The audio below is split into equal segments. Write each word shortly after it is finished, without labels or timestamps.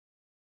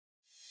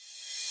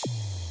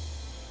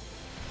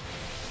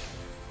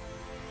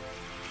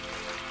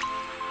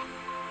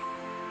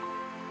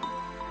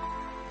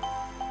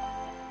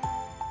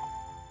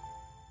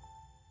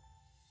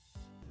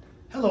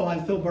Hello,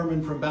 I'm Phil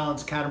Berman from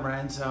Balance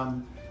Catamarans.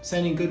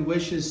 Sending good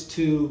wishes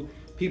to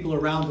people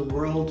around the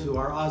world, to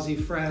our Aussie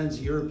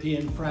friends,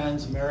 European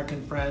friends,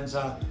 American friends.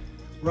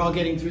 We're all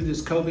getting through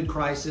this COVID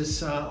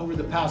crisis. Over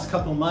the past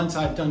couple months,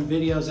 I've done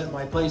videos at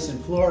my place in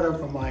Florida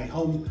from my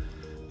home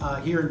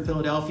here in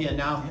Philadelphia.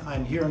 Now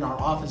I'm here in our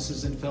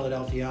offices in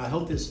Philadelphia. I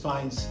hope this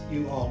finds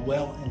you all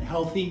well and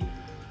healthy.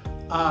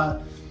 I've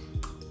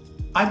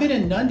been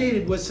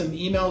inundated with some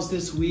emails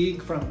this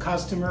week from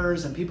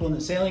customers and people in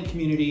the sailing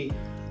community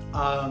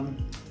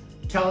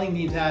telling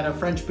me that a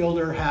French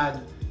builder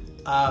had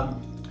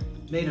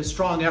made a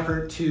strong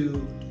effort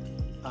to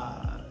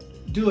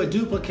do a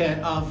duplicate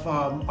of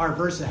our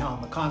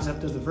Versa-Helm, the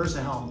concept of the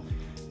Versa-Helm.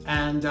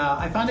 And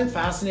I found it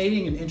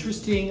fascinating and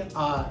interesting.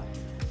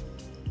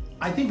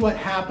 I think what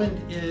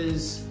happened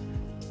is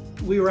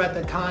we were at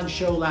the Cannes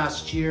show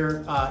last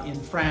year in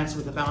France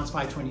with the Balance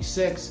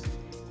 526.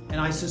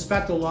 And I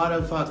suspect a lot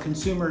of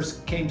consumers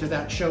came to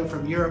that show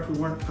from Europe who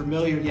weren't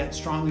familiar yet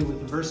strongly with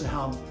the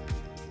Versa-Helm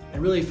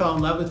and really fell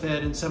in love with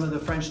it. And some of the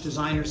French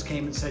designers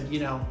came and said,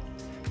 you know,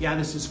 yeah,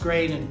 this is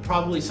great. And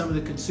probably some of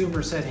the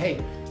consumers said, hey,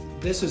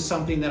 this is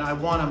something that I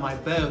want on my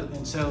boat.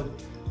 And so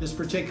this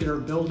particular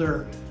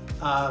builder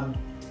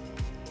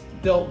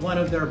built one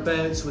of their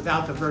boats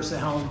without the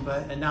Versa-Helm,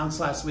 but announced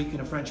last week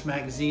in a French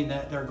magazine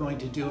that they're going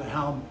to do a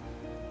helm.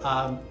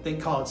 They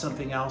call it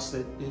something else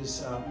that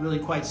is really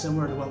quite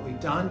similar to what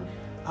we've done.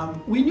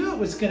 We knew it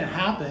was going to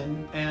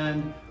happen,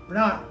 and we're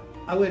not,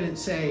 I wouldn't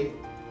say,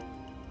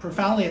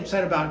 profoundly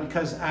upset about it,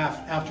 because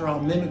after all,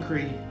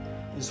 mimicry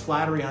is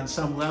flattery on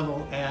some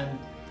level. And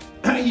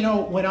you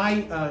know, when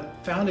I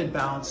founded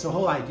Balance, the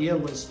whole idea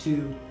was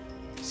to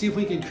see if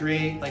we could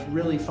create like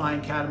really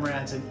fine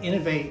catamarans and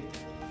innovate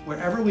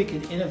wherever we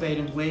could innovate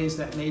in ways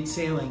that made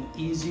sailing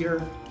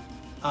easier,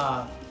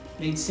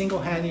 made single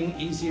handling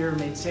easier,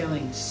 made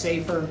sailing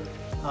safer,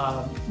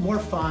 more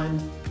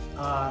fun.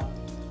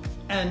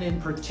 And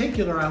in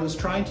particular, I was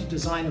trying to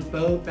design a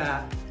boat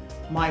that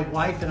my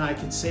wife and I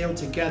could sail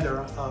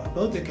together, a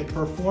boat that could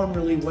perform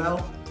really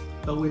well,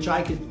 but which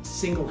I could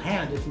single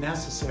hand if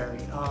necessary.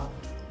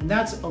 And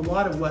that's a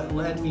lot of what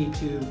led me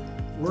to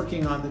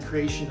working on the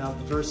creation of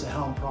the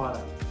Versa-Helm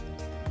product.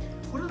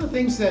 One of the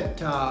things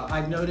that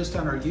I've noticed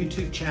on our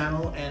YouTube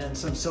channel and in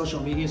some social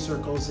media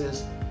circles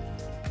is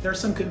there's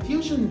some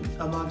confusion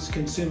amongst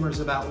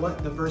consumers about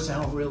what the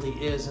Versa-Helm really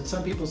is. And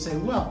some people say,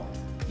 well,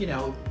 you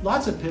know,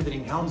 lots of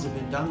pivoting helms have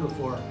been done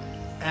before.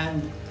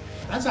 And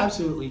that's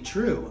absolutely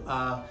true.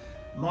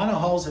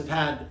 Monohulls have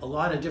had a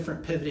lot of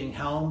different pivoting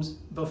helms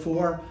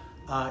before.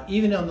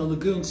 Even on the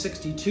Lagoon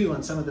 62,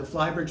 on some of the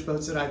flybridge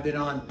boats that I've been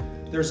on,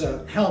 there's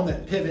a helm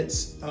that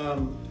pivots,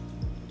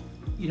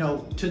 you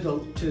know,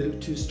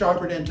 to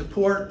starboard and to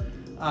port,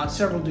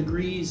 several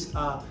degrees.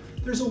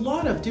 There's a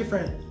lot of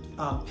different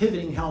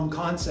pivoting helm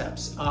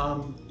concepts.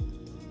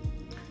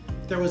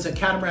 There was a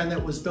catamaran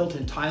that was built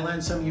in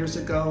Thailand some years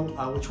ago,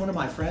 which one of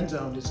my friends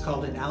owned. It's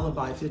called an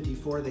Alibi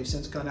 54. They've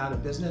since gone out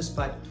of business,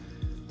 but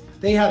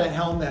they had a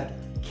helm that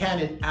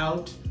canted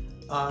out,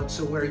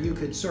 so where you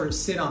could sort of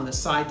sit on the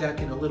side deck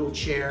in a little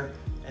chair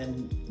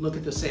and look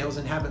at the sails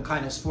and have a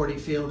kind of sporty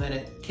feel, and then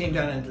it came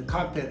down into the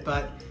cockpit.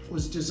 But it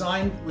was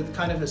designed with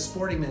kind of a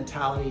sporting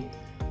mentality,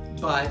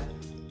 but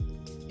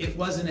it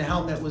wasn't a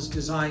helm that was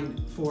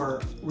designed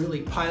for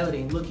really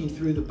piloting, looking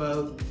through the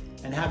boat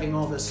and having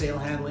all the sail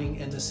handling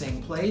in the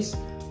same place.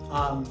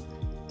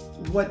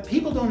 What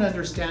people don't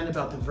understand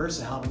about the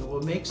Versa-Helm, and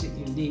what makes it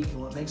unique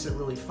and what makes it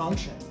really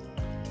function,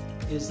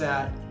 is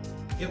that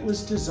it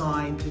was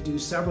designed to do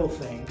several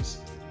things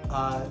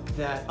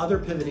that other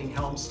pivoting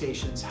helm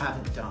stations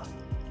haven't done.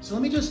 So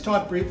let me just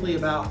talk briefly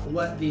about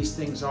what these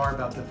things are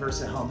about the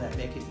Versa-Helm that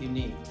make it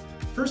unique.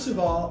 First of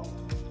all,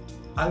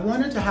 I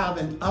wanted to have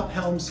an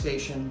up-helm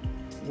station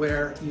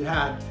where you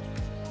had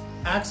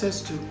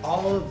access to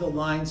all of the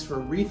lines for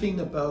reefing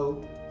the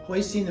boat,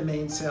 hoisting the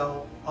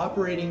mainsail,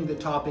 operating the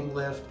topping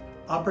lift,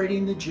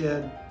 operating the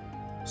jib,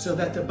 so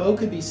that the boat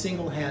could be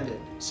single-handed,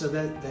 so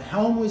that the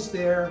helm was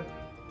there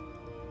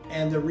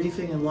and the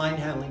reefing and line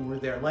handling were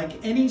there, like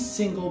any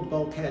single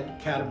bulkhead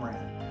catamaran.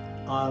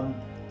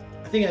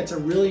 I think that's a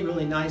really,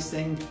 really nice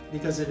thing,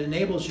 because it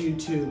enables you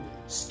to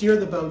steer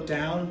the boat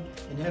down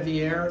in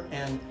heavy air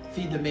and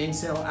feed the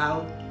mainsail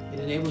out. It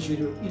enables you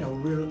to, you know,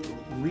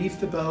 reef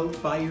the boat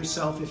by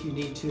yourself if you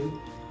need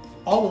to.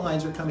 All the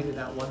lines are coming to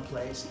that one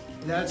place.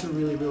 That's a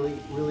really, really,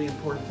 really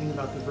important thing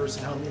about the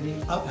Versa-Helm in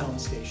the up-helm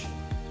station.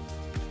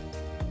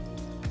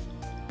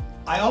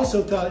 I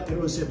also thought that it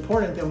was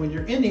important that when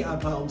you're in the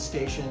up-helm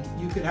station,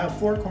 you could have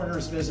four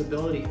corners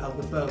visibility of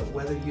the boat,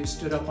 whether you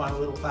stood up on a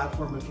little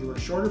platform if you were a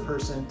shorter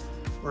person,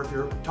 or if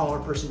you're a taller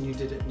person, you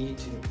didn't need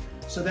to.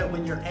 So that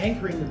when you're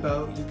anchoring the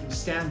boat, you can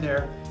stand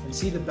there and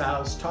see the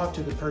bows, talk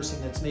to the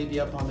person that's maybe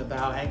up on the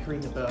bow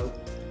anchoring the boat.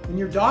 When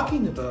you're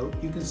docking the boat,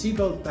 you can see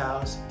both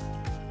bows.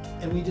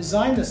 And we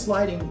designed the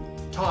sliding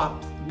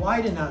top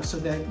wide enough so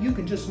that you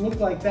can just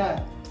look like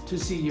that to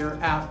see your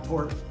aft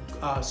port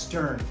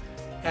stern.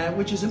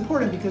 Which is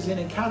important, because in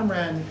a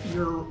catamaran,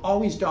 you're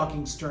always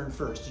docking stern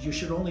first. You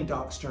should only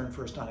dock stern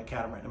first on a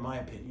catamaran, in my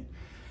opinion.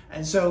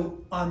 And so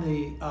on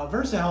the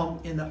Versa-Helm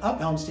in the up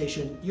helm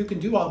station, you can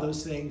do all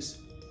those things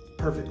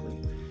perfectly.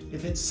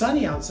 If it's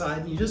sunny outside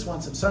and you just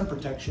want some sun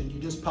protection, you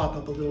just pop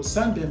up a little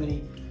sun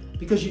bimini,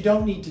 because you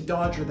don't need to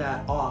dodger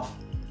that off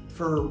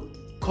for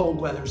cold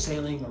weather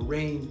sailing or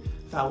rain,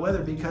 foul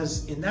weather,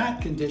 because in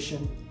that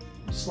condition,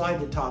 slide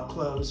the top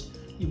close,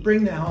 you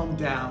bring the helm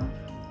down,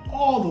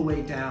 all the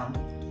way down,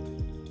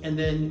 and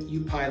then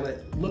you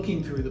pilot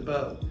looking through the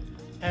boat.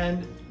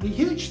 And the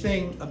huge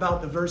thing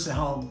about the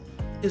Versa-Helm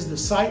is the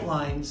sight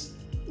lines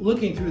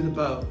looking through the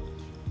boat.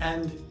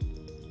 And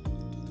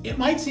it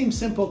might seem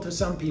simple to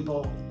some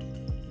people,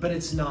 but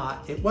it's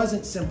not. It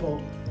wasn't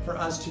simple for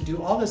us to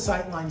do all the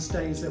sightline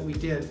studies that we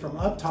did from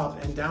up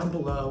top and down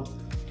below.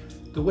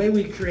 The way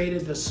we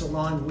created the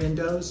salon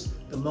windows,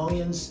 the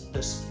mullions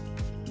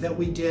that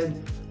we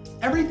did,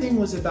 everything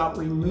was about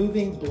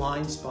removing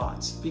blind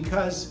spots,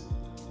 because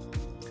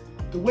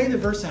the way the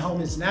Versa-Helm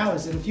is now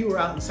is that if you were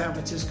out in San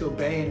Francisco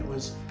Bay and it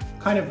was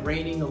kind of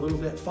raining, a little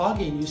bit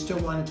foggy, and you still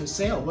wanted to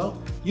sail,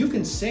 well, you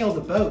can sail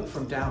the boat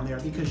from down there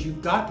because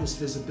you've got this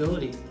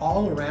visibility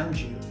all around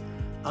you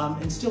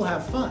and still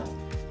have fun.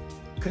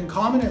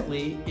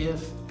 Concomitantly,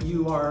 if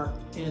you are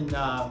in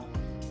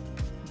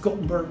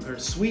Gothenburg or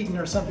Sweden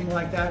or something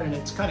like that, and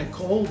it's kind of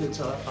cold, it's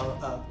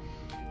a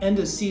end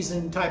of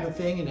season type of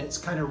thing, and it's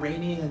kind of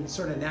rainy and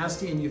sort of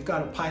nasty, and you've got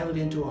to pilot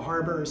into a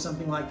harbor or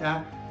something like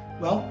that,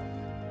 well,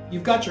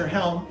 you've got your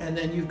helm and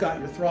then you've got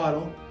your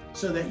throttle,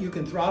 so that you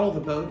can throttle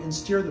the boat and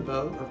steer the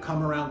boat or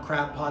come around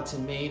crab pots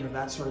in Maine or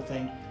that sort of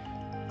thing.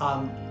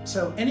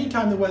 So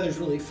anytime the weather's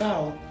really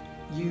foul,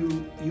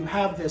 you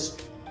have this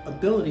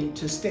ability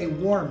to stay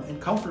warm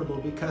and comfortable,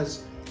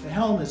 because the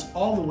helm is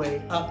all the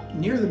way up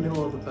near the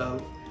middle of the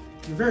boat.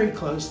 You're very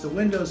close, the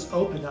windows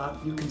open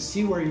up, you can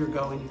see where you're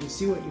going, you can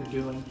see what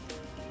you're doing.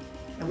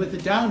 And with the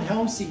down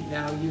helm seat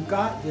now, you've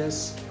got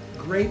this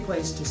great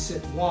place to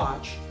sit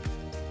watch,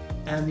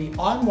 and the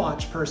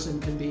on-watch person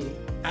can be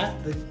at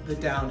the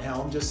down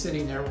helm, just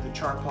sitting there with a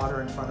chart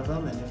plotter in front of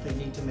them, and if they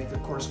need to make a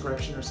course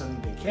correction or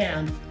something, they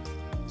can.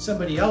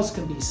 Somebody else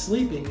can be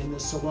sleeping in the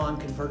salon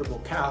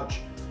convertible couch,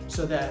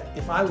 so that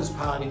if I was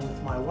piloting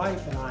with my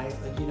wife and I,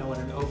 in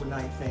an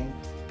overnight thing,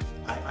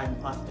 I'm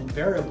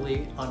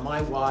invariably on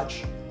my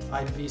watch,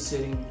 I'd be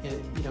sitting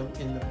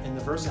in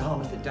the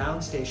Versa-Helm at the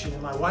down station,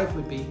 and my wife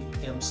would be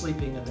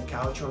sleeping in the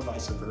couch, or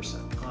vice versa.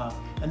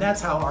 And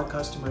that's how our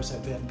customers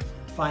have been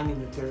finding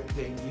that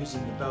they're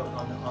using the boat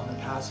on the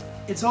pass.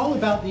 It's all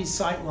about these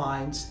sight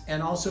lines,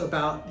 and also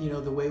about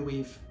the way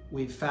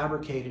we've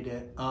fabricated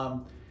it.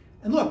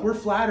 And look, we're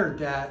flattered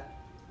that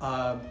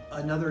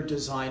another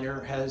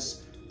designer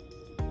has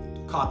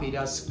copied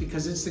us,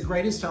 because it's the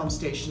greatest helm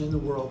station in the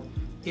world.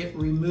 It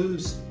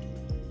removes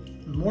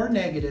more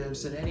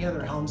negatives than any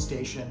other helm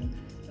station.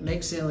 It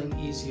makes sailing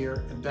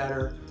easier and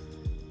better,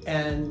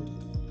 and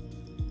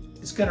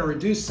it's going to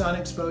reduce sun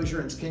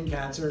exposure and skin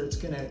cancer. It's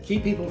going to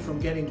keep people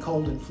from getting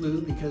cold and flu,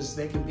 because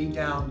they can be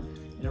down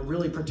in a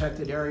really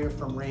protected area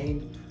from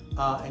rain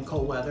and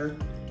cold weather.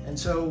 And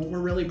so we're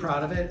really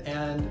proud of it,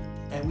 and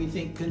we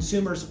think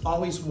consumers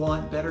always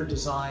want better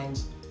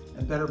designs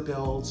and better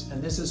builds,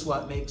 and this is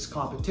what makes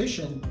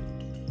competition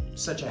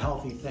such a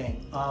healthy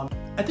thing.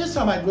 At this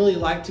time, I'd really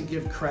like to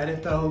give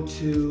credit, though,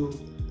 to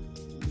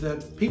the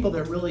people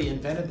that really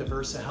invented the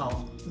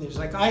Versa-Helm. It's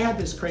like, I had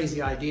this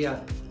crazy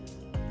idea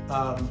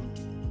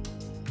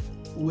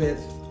with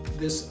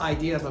this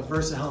idea of a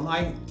Versa-Helm.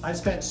 I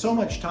spent so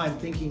much time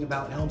thinking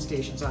about helm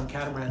stations on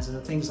catamarans and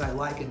the things I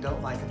like and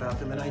don't like about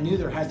them, and I knew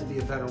there had to be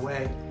a better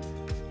way.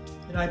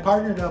 And I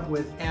partnered up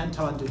with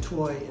Anton de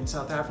Toy in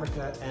South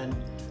Africa and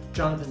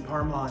Jonathan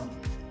Parmon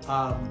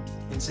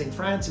in St.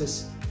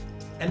 Francis.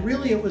 And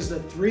really, it was the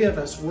three of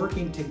us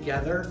working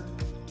together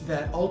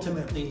that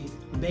ultimately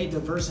made the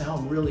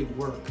Versa-Helm really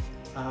work.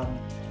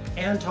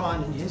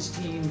 Anton and his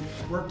team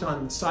worked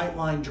on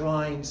sightline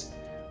drawings.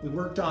 We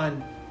worked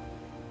on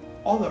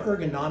all the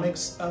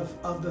ergonomics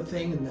of the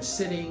thing, and the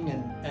sitting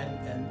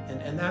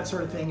and that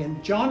sort of thing.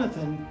 And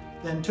Jonathan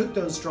then took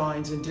those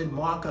drawings and did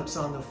mock-ups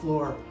on the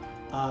floor,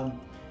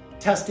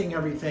 testing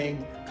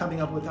everything,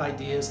 coming up with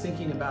ideas,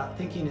 thinking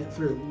it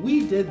through.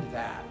 We did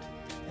that,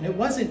 and it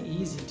wasn't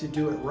easy to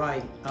do it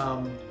right.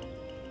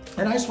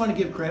 And I just want to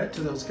give credit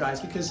to those guys,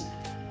 because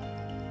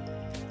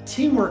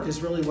teamwork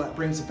is really what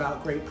brings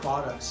about great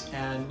products,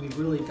 and we've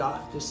really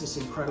got just this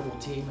incredible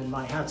team, and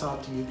my hat's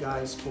off to you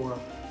guys for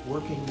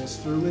working this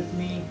through with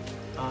me.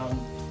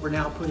 We're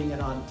now putting it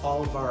on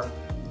all of our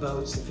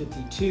boats, the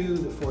 52,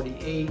 the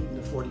 48, and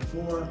the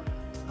 44.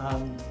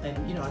 And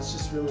it's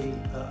just really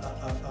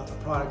a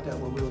product that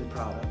we're really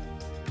proud of.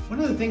 One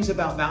of the things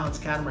about Balance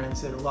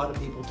Catamarans that a lot of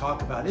people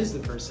talk about is the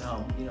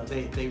Versa-Helm.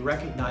 They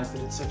recognize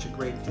that it's such a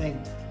great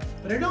thing,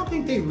 but I don't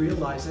think they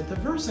realize that the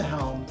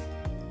Versa-Helm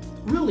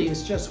really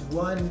is just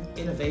one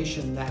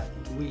innovation that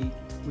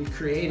we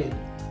created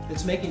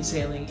that's making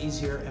sailing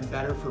easier and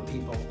better for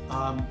people.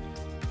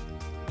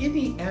 In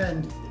the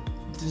end,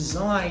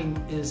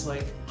 design is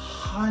like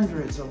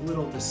hundreds of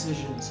little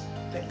decisions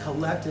that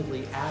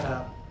collectively add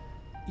up,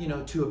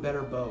 to a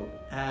better boat.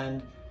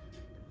 And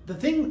the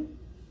thing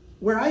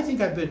where I think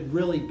I've been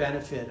really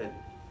benefited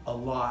a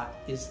lot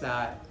is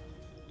that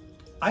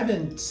I've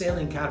been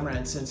sailing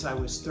catamarans since I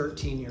was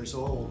 13 years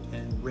old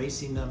and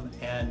racing them,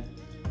 and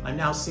I'm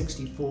now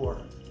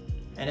 64.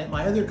 And at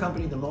my other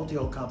company, the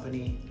multi-hull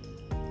company,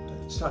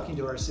 I was talking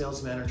to our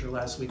sales manager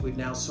last week, we've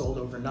now sold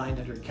over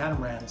 900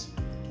 catamarans.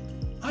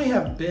 I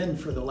have been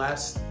for the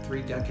last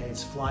 3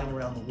 decades flying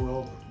around the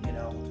world, you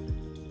know,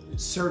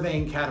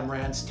 surveying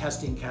catamarans,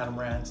 testing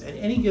catamarans. At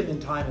any given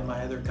time in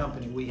my other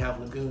company, we have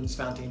lagoons,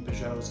 Fountaine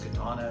Pajots,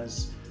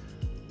 Katanas,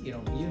 you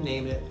know, you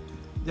name it.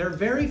 There are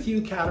very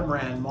few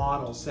catamaran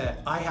models that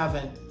I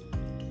haven't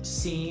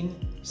seen,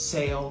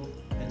 sailed,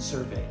 and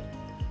surveyed.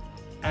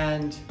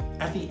 And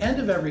at the end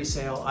of every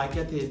sail, I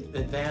get the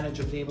advantage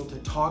of being able to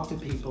talk to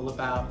people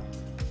about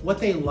what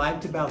they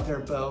liked about their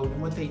boat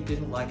and what they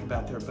didn't like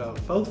about their boat,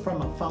 both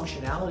from a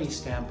functionality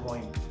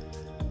standpoint,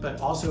 but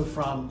also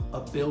from a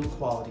build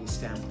quality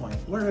standpoint.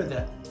 What are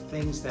the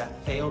things that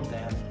failed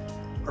them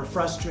or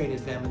frustrated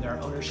them in their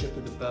ownership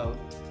of the boat?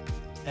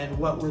 And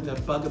what were the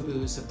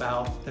bugaboos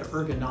about the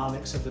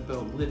ergonomics of the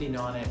boat, living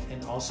on it,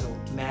 and also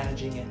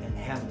managing it and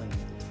handling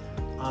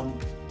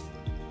it?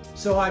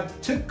 So I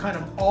took kind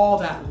of all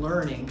that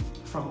learning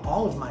from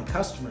all of my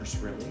customers,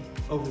 really,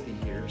 over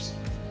the years,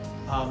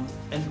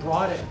 and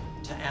brought it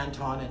to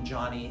Anton and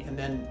Johnny, and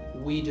then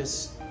we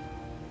just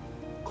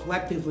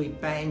collectively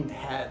banged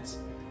heads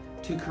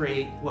to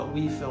create what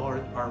we feel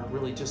are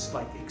really just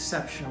like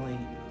exceptionally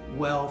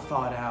well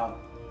thought out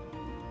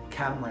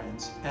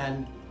catamarans.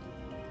 And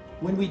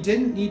when we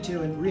didn't need to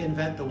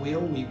reinvent the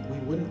wheel, we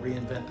wouldn't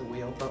reinvent the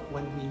wheel, but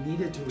when we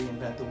needed to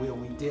reinvent the wheel,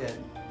 we did.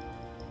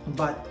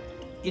 But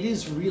it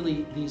is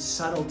really these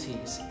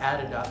subtleties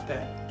added up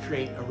that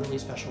create a really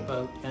special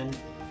boat. And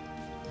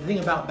the thing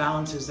about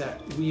Balance is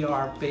that we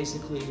are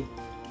basically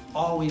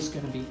always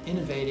going to be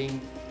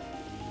innovating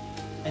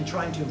and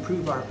trying to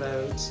improve our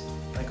boats.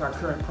 Like our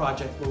current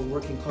project, we're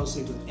working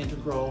closely with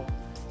Integral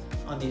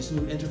on these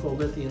new integral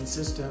lithium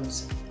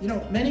systems. You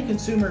know, many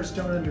consumers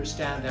don't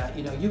understand that.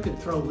 You know, you could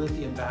throw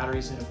lithium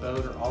batteries in a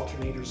boat or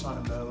alternators on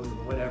a boat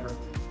or whatever,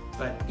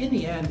 but in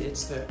the end,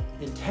 it's the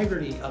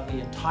integrity of the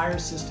entire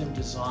system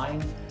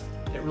design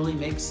that really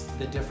makes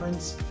the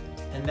difference.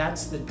 And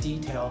that's the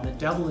detail, the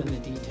devil in the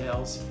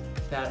details,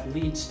 that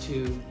leads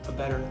to a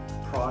better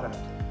product.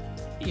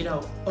 You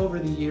know, over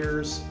the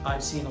years,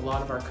 I've seen a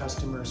lot of our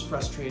customers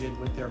frustrated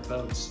with their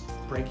boats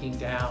breaking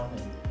down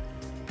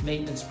and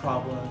maintenance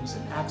problems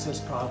and access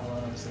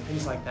problems and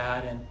things like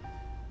that. And,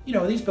 you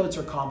know, these boats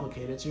are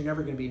complicated, so you're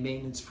never going to be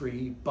maintenance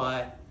free,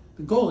 but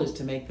the goal is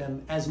to make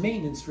them as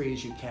maintenance free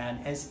as you can,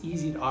 as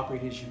easy to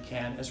operate as you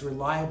can, as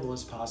reliable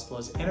as possible,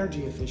 as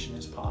energy efficient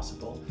as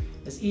possible,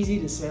 as easy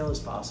to sail as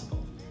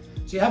possible.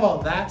 So you have all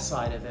that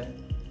side of it.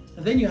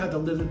 And then you have the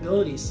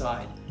livability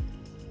side.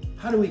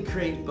 How do we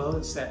create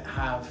boats that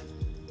have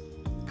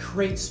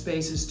great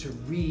spaces to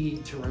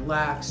read, to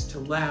relax, to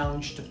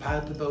lounge, to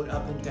pilot the boat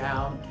up and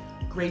down,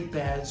 great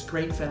beds,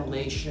 great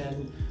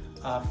ventilation,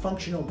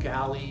 functional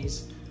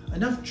galleys,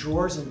 enough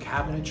drawers and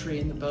cabinetry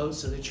in the boat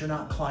so that you're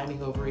not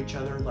climbing over each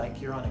other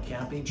like you're on a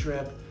camping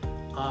trip,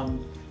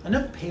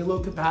 enough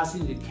payload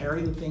capacity to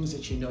carry the things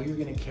that you know you're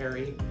going to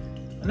carry,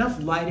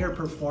 enough light air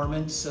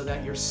performance so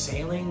that you're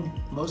sailing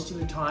most of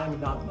the time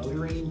and not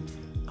motoring.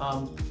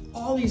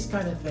 All these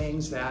kind of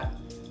things that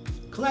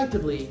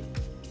collectively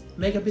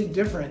make a big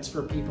difference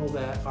for people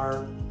that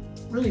are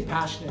really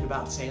passionate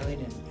about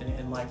sailing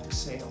and like to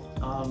sail.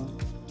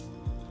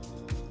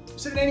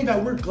 So in any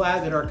event, we're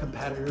glad that our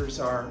competitors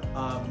are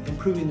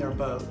improving their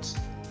boats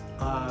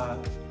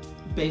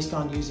based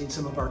on using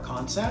some of our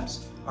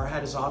concepts. Our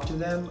hat is off to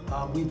them.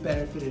 We've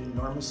benefited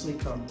enormously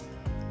from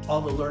all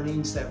the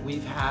learnings that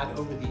we've had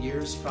over the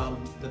years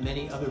from the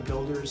many other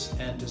builders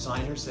and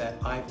designers that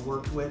I've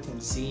worked with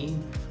and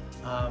seen.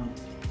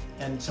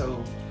 And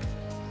so,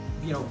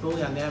 you know,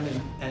 building on them,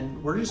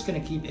 and we're just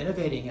going to keep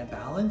innovating at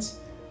Balance,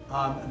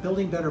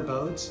 building better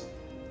boats.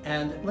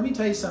 And let me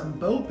tell you something,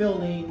 boat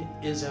building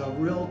is a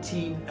real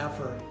team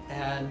effort,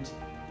 and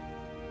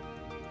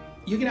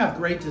you can have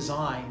great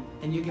design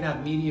and you can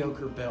have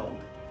mediocre build.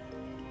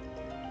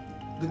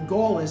 The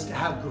goal is to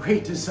have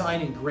great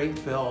design and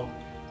great build.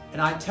 And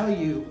I tell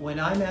you, when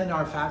I'm in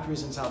our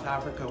factories in South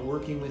Africa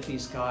working with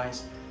these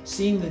guys,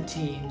 seeing the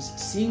teams,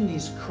 seeing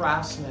these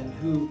craftsmen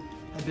who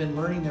have been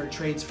learning their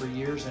trades for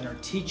years and are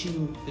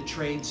teaching the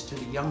trades to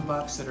the young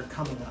bucks that are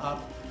coming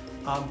up,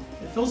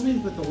 it fills me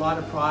with a lot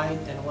of pride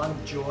and a lot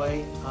of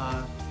joy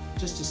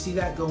just to see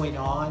that going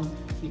on,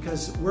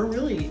 because we're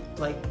really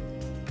like,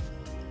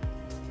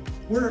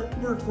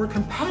 we're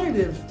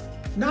competitive,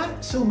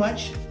 not so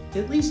much,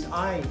 at least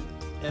I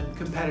am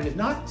competitive,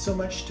 not so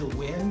much to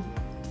win,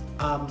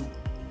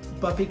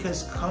 but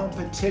because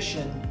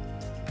competition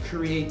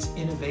creates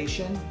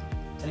innovation,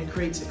 and it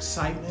creates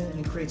excitement,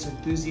 and it creates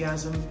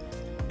enthusiasm,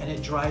 and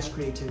it drives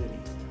creativity.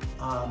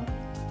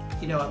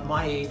 You know, at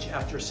my age,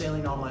 after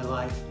sailing all my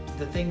life,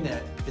 the thing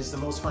that is the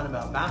most fun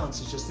about Balance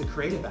is just the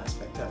creative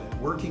aspect of it,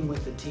 working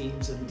with the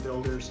teams and the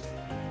builders.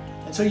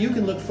 And so you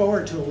can look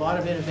forward to a lot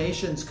of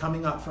innovations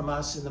coming up from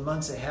us in the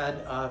months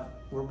ahead.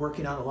 we're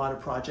working on a lot of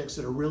projects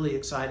that are really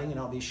exciting, and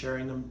I'll be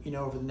sharing them,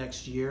 over the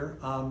next year.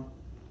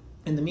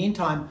 In the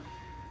meantime,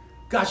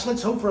 gosh,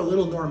 let's hope for a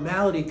little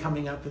normality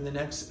coming up in the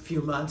next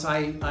few months.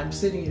 I'm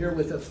sitting here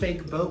with a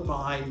fake boat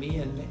behind me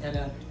and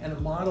a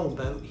model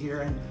boat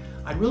here, and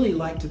I'd really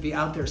like to be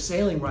out there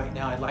sailing right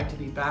now. I'd like to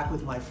be back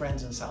with my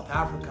friends in South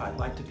Africa. I'd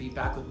like to be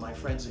back with my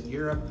friends in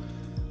Europe.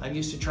 I'm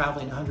used to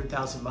traveling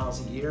 100,000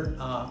 miles a year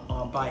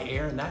by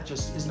air, and that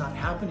just is not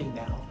happening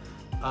now.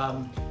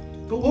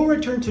 But we'll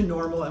return to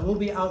normal, and we'll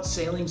be out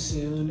sailing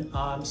soon.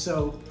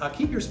 So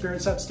keep your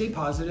spirits up, stay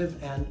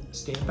positive, and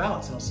stay in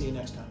balance, and I'll see you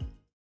next time.